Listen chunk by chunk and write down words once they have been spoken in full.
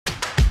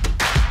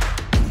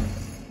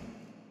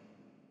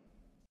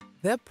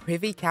The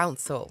Privy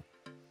Council,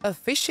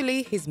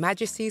 officially His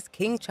Majesty's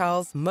King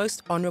Charles'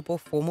 most honourable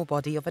formal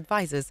body of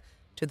advisors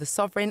to the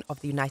Sovereign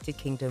of the United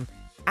Kingdom,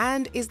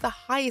 and is the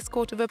highest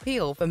court of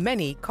appeal for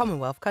many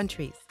Commonwealth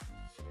countries.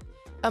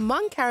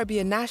 Among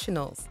Caribbean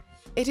nationals,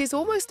 it is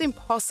almost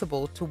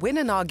impossible to win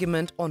an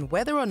argument on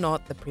whether or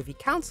not the Privy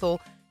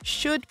Council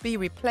should be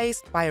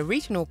replaced by a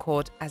regional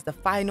court as the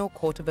final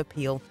court of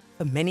appeal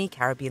for many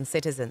Caribbean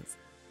citizens.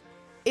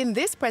 In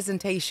this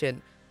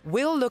presentation,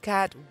 we'll look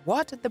at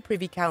what the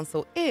Privy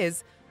Council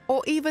is,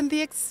 or even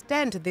the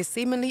extent this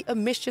seemingly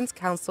omissions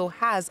council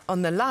has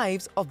on the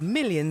lives of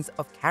millions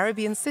of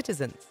Caribbean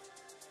citizens.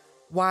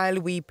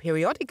 While we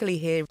periodically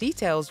hear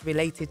details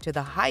related to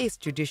the highest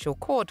judicial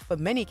court for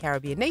many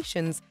Caribbean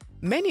nations,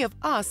 many of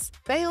us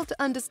fail to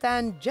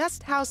understand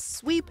just how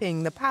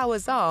sweeping the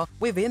powers are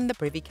within the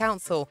Privy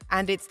Council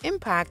and its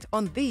impact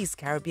on these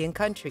Caribbean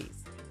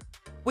countries.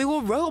 We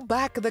will roll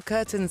back the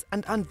curtains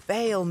and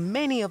unveil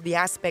many of the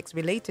aspects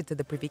related to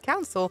the Privy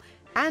Council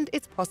and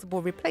its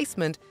possible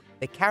replacement,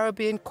 the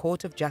Caribbean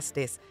Court of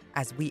Justice,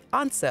 as we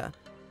answer,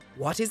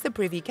 what is the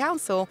Privy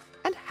Council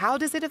and how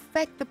does it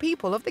affect the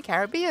people of the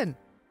Caribbean?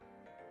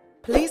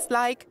 Please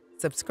like,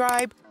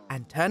 subscribe,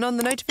 and turn on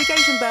the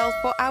notification bell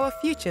for our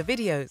future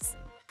videos.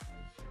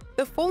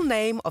 The full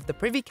name of the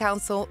Privy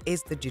Council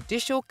is the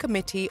Judicial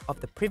Committee of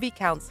the Privy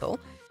Council,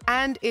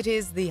 and it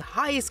is the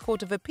highest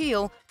court of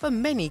appeal for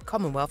many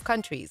Commonwealth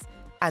countries,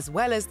 as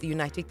well as the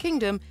United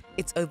Kingdom,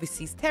 its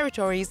overseas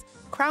territories,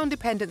 crown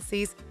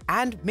dependencies,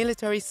 and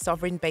military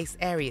sovereign base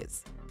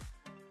areas.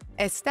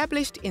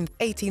 Established in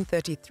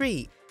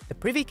 1833, the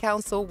Privy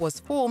Council was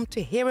formed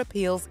to hear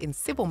appeals in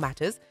civil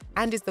matters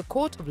and is the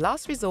court of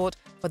last resort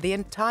for the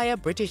entire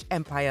British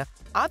Empire,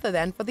 other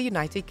than for the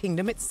United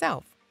Kingdom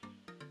itself.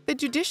 The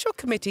Judicial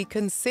Committee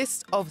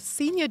consists of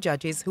senior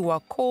judges who are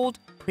called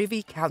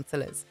Privy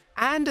Councillors,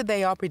 and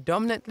they are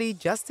predominantly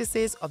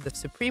justices of the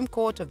Supreme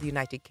Court of the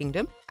United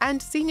Kingdom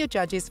and senior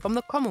judges from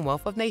the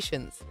Commonwealth of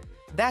Nations,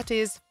 that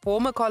is,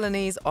 former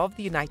colonies of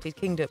the United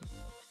Kingdom.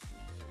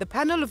 The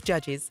panel of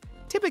judges,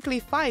 typically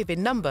 5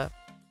 in number,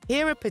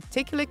 hear a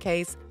particular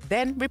case,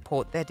 then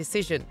report their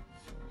decision.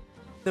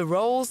 The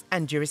roles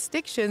and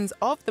jurisdictions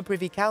of the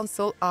Privy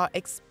Council are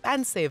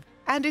expansive,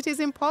 and it is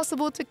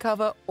impossible to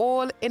cover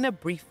all in a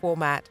brief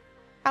format.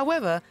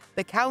 However,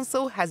 the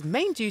Council has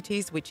main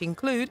duties which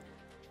include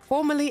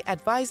formally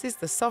advises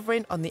the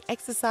Sovereign on the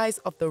exercise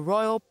of the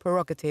royal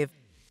prerogative,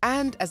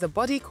 and as a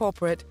body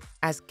corporate,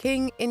 as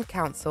King in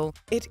Council,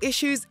 it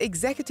issues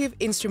executive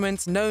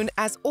instruments known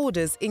as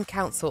Orders in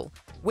Council,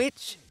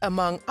 which,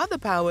 among other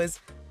powers,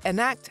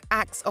 enact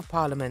Acts of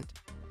Parliament.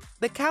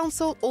 The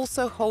Council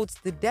also holds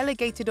the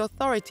delegated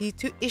authority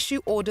to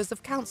issue Orders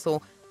of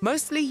Council,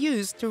 mostly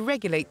used to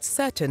regulate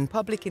certain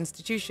public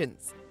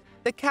institutions.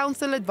 The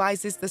Council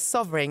advises the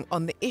Sovereign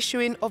on the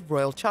issuing of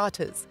royal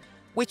charters,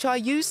 which are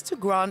used to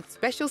grant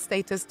special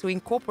status to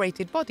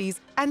incorporated bodies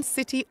and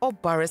city or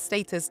borough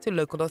status to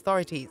local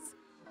authorities.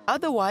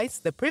 Otherwise,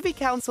 the Privy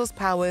Council's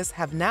powers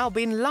have now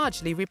been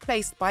largely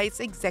replaced by its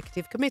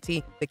Executive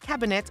Committee, the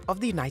Cabinet of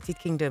the United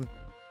Kingdom.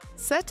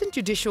 Certain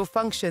judicial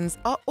functions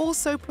are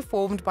also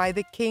performed by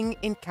the King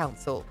in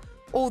Council,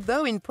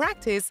 although in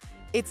practice,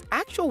 its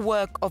actual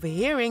work of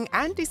hearing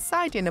and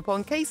deciding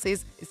upon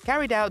cases is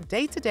carried out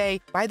day to day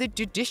by the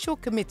Judicial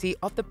Committee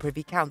of the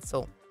Privy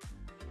Council.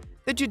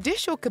 The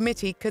Judicial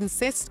Committee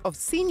consists of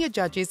senior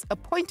judges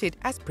appointed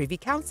as Privy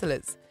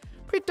Councillors,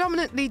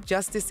 predominantly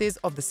justices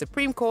of the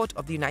Supreme Court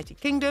of the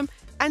United Kingdom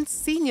and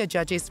senior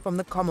judges from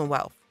the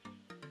Commonwealth.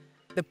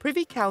 The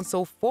Privy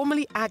Council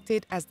formerly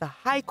acted as the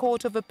High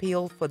Court of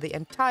Appeal for the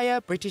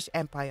entire British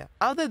Empire,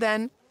 other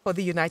than for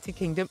the United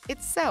Kingdom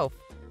itself.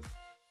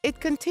 It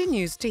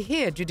continues to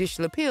hear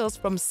judicial appeals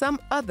from some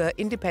other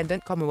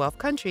independent Commonwealth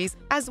countries,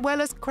 as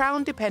well as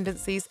Crown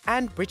dependencies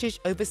and British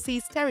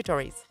overseas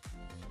territories.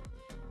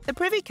 The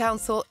Privy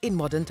Council in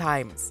modern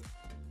times.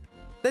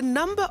 The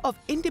number of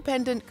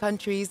independent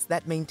countries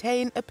that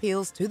maintain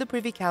appeals to the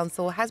Privy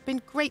Council has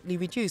been greatly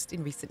reduced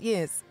in recent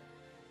years.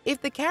 If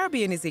the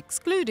Caribbean is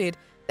excluded,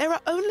 there are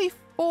only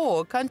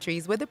 4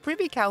 countries where the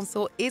Privy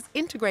Council is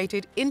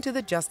integrated into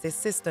the justice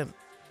system.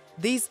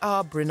 These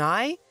are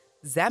Brunei,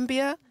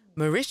 Zambia,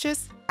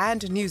 Mauritius,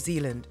 and New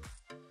Zealand.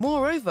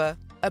 Moreover,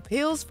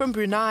 appeals from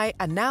Brunei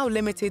are now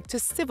limited to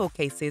civil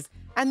cases,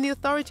 and the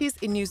authorities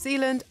in New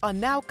Zealand are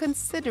now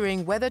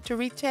considering whether to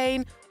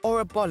retain or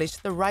abolish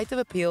the right of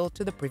appeal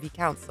to the Privy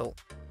Council.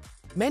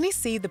 Many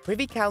see the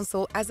Privy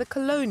Council as a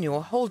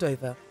colonial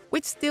holdover,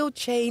 which still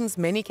chains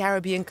many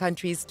Caribbean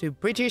countries to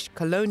British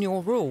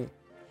colonial rule.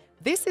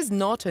 This is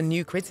not a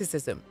new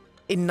criticism.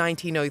 In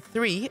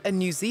 1903, a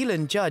New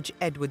Zealand judge,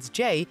 Edwards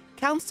J.,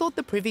 counselled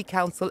the Privy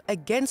Council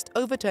against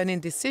overturning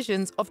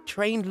decisions of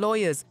trained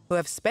lawyers who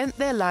have spent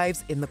their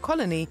lives in the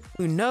colony,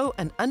 who know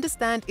and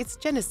understand its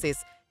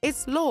genesis,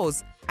 its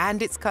laws,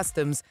 and its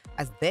customs,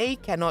 as they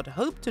cannot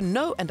hope to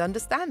know and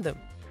understand them.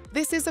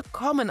 This is a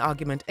common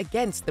argument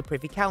against the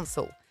Privy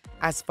Council,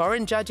 as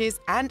foreign judges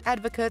and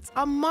advocates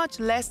are much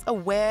less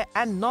aware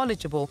and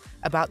knowledgeable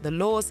about the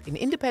laws in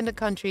independent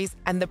countries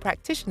and the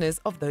practitioners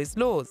of those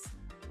laws.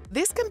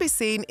 This can be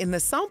seen in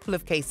the sample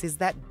of cases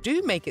that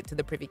do make it to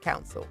the Privy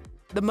Council.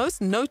 The most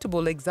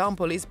notable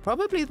example is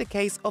probably the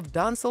case of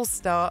dancehall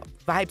star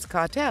Vybz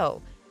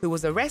Kartel, who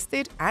was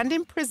arrested and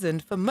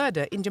imprisoned for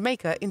murder in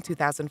Jamaica in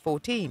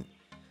 2014.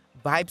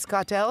 Vybz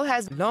Kartel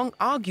has long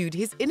argued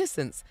his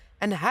innocence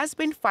and has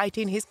been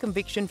fighting his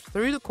conviction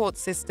through the court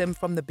system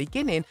from the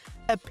beginning,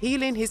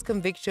 appealing his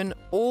conviction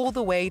all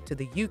the way to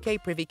the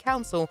UK Privy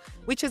Council,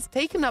 which has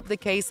taken up the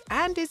case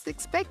and is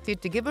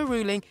expected to give a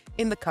ruling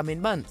in the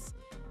coming months.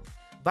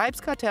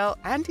 Vybz Kartel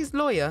and his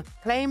lawyer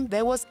claim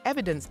there was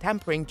evidence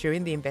tampering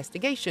during the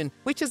investigation,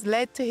 which has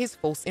led to his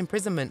false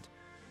imprisonment.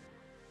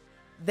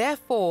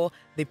 Therefore,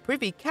 the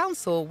Privy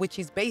Council, which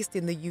is based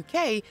in the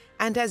UK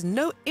and has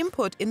no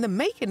input in the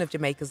making of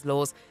Jamaica's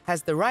laws,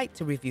 has the right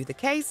to review the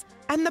case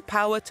and the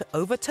power to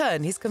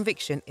overturn his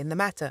conviction in the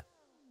matter.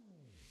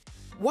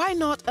 Why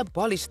not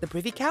abolish the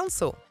Privy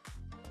Council?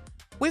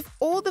 With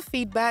all the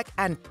feedback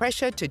and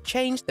pressure to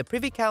change the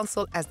Privy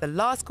Council as the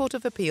last court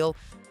of appeal,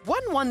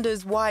 one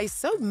wonders why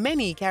so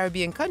many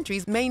Caribbean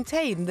countries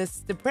maintain the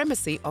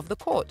supremacy of the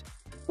court.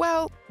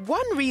 Well,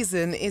 one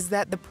reason is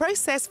that the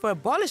process for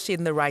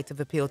abolishing the right of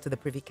appeal to the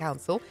Privy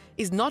Council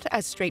is not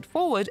as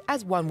straightforward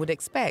as one would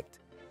expect.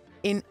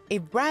 In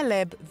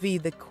Ibraleb v.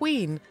 the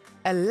Queen,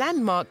 a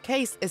landmark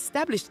case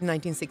established in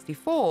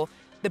 1964,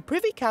 the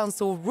Privy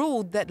Council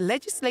ruled that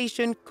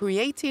legislation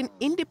creating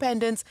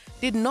independence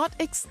did not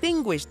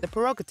extinguish the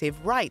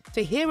prerogative right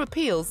to hear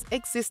appeals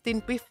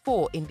existing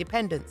before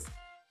independence.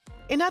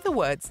 In other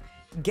words,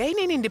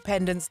 gaining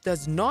independence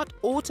does not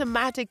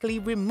automatically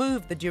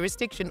remove the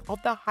jurisdiction of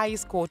the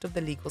highest court of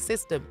the legal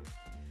system.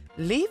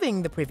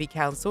 Leaving the Privy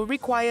Council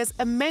requires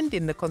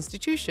amending the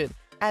Constitution,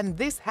 and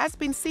this has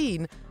been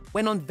seen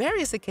when on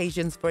various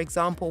occasions, for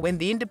example, when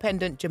the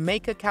independent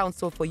Jamaica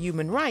Council for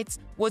Human Rights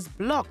was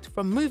blocked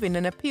from moving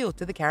an appeal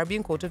to the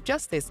Caribbean Court of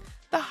Justice,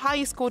 the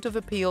highest court of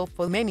appeal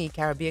for many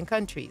Caribbean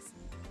countries.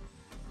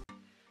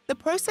 The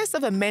process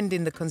of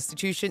amending the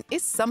Constitution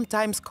is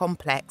sometimes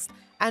complex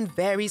and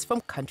varies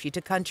from country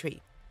to country.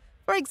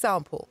 For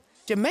example,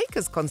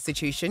 Jamaica's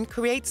Constitution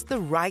creates the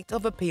right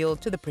of appeal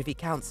to the Privy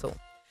Council.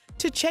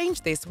 To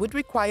change this would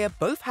require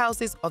both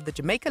houses of the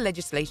Jamaica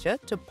legislature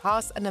to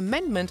pass an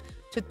amendment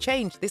to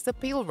change this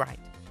appeal right.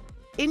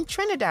 In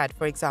Trinidad,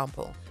 for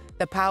example,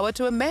 the power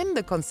to amend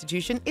the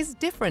Constitution is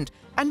different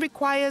and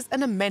requires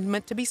an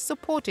amendment to be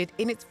supported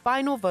in its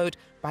final vote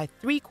by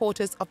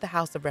 3/4 of the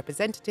House of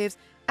Representatives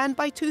and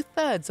by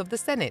 2/3 of the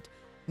Senate,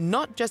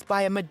 not just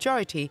by a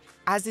majority,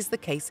 as is the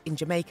case in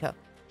Jamaica.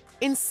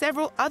 In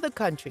several other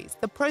countries,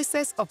 the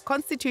process of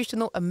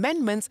constitutional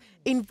amendments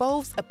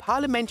involves a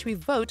parliamentary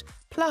vote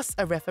plus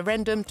a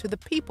referendum to the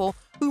people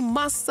who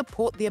must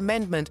support the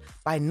amendment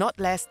by not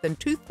less than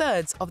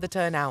 2/3 of the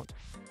turnout.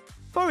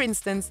 For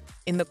instance,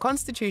 in the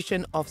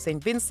Constitution of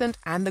St. Vincent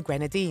and the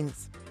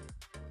Grenadines.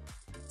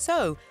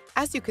 So,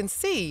 as you can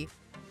see,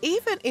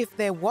 even if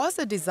there was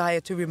a desire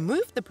to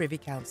remove the Privy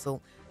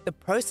Council, the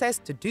process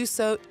to do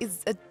so is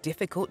a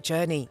difficult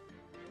journey.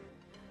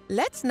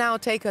 Let's now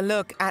take a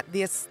look at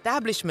the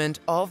establishment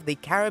of the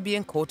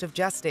Caribbean Court of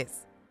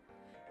Justice.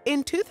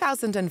 In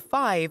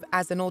 2005,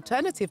 as an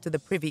alternative to the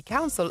Privy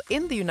Council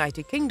in the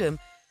United Kingdom,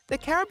 the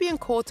Caribbean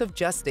Court of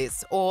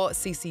Justice, or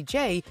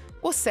CCJ,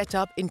 was set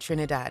up in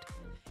Trinidad.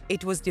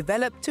 It was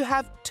developed to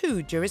have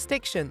 2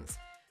 jurisdictions.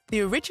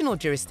 The original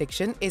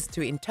jurisdiction is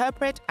to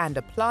interpret and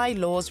apply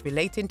laws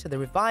relating to the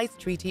revised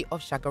Treaty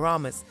of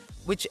Chaguaramas,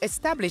 which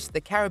established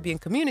the Caribbean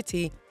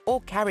Community,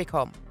 or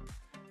CARICOM.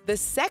 The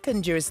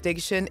second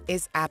jurisdiction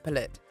is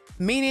appellate,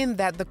 meaning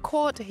that the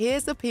court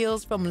hears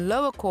appeals from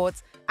lower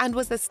courts and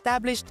was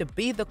established to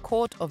be the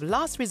court of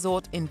last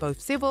resort in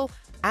both civil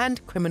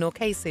and criminal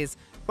cases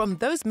from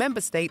those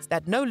member states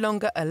that no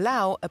longer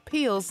allow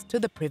appeals to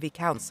the Privy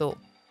Council.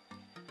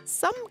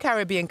 Some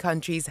Caribbean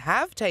countries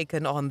have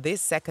taken on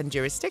this second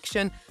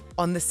jurisdiction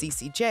on the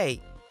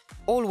CCJ.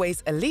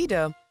 Always a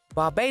leader,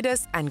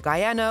 Barbados and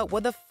Guyana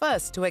were the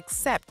first to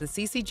accept the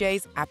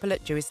CCJ's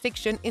appellate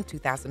jurisdiction in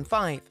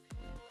 2005.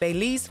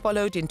 Belize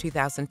followed in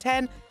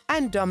 2010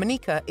 and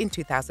Dominica in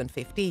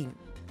 2015.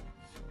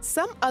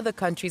 Some other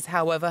countries,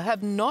 however,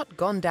 have not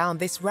gone down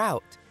this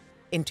route.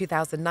 In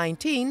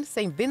 2019,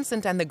 St.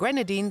 Vincent and the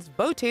Grenadines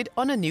voted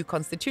on a new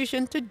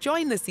constitution to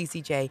join the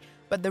CCJ,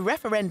 but the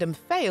referendum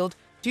failed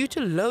due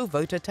to low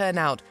voter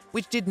turnout,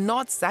 which did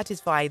not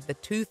satisfy the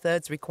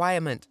 2/3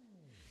 requirement.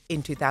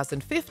 In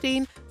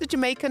 2015, the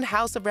Jamaican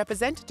House of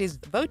Representatives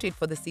voted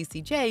for the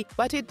CCJ,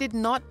 but it did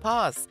not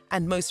pass.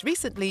 And most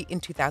recently,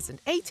 in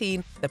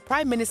 2018, the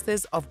Prime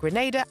Ministers of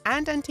Grenada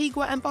and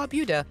Antigua and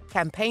Barbuda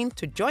campaigned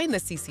to join the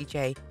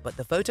CCJ, but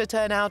the voter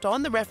turnout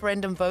on the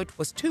referendum vote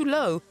was too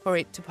low for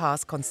it to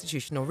pass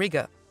constitutional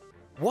rigor.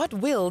 What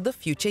will the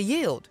future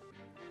yield?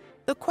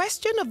 The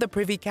question of the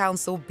Privy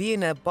Council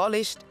being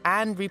abolished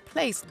and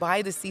replaced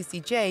by the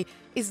CCJ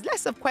is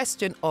less a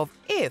question of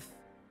if,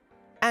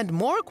 and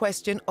more a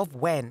question of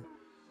when.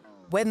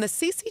 When the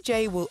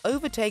CCJ will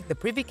overtake the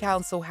Privy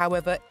Council,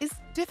 however, is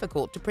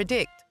difficult to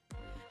predict.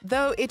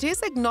 Though it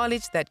is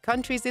acknowledged that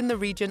countries in the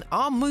region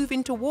are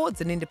moving towards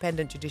an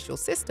independent judicial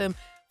system,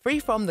 Free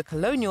from the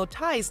colonial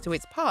ties to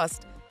its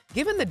past,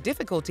 given the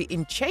difficulty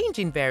in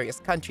changing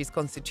various countries'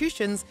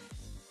 constitutions,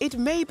 it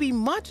may be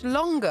much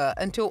longer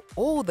until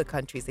all the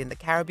countries in the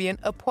Caribbean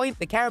appoint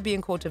the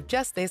Caribbean Court of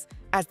Justice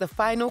as the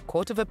final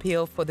court of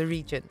appeal for the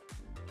region.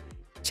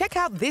 Check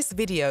out this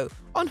video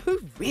on who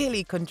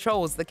really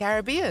controls the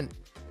Caribbean.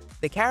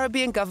 The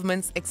Caribbean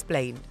Governments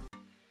Explained.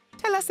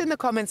 Tell us in the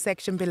comments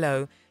section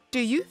below, do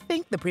you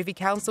think the Privy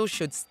Council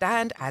should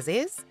stand as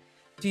is?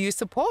 Do you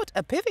support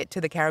a pivot to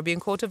the Caribbean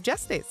Court of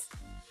Justice?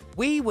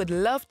 We would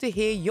love to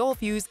hear your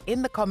views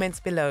in the comments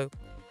below.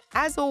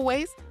 As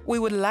always, we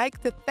would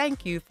like to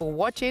thank you for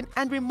watching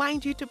and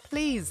remind you to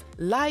please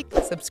like,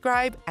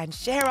 subscribe and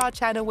share our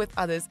channel with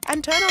others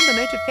and turn on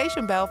the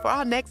notification bell for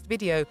our next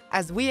video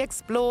as we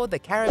explore the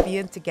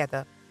Caribbean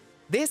together.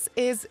 This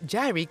is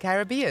Diary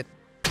Caribbean.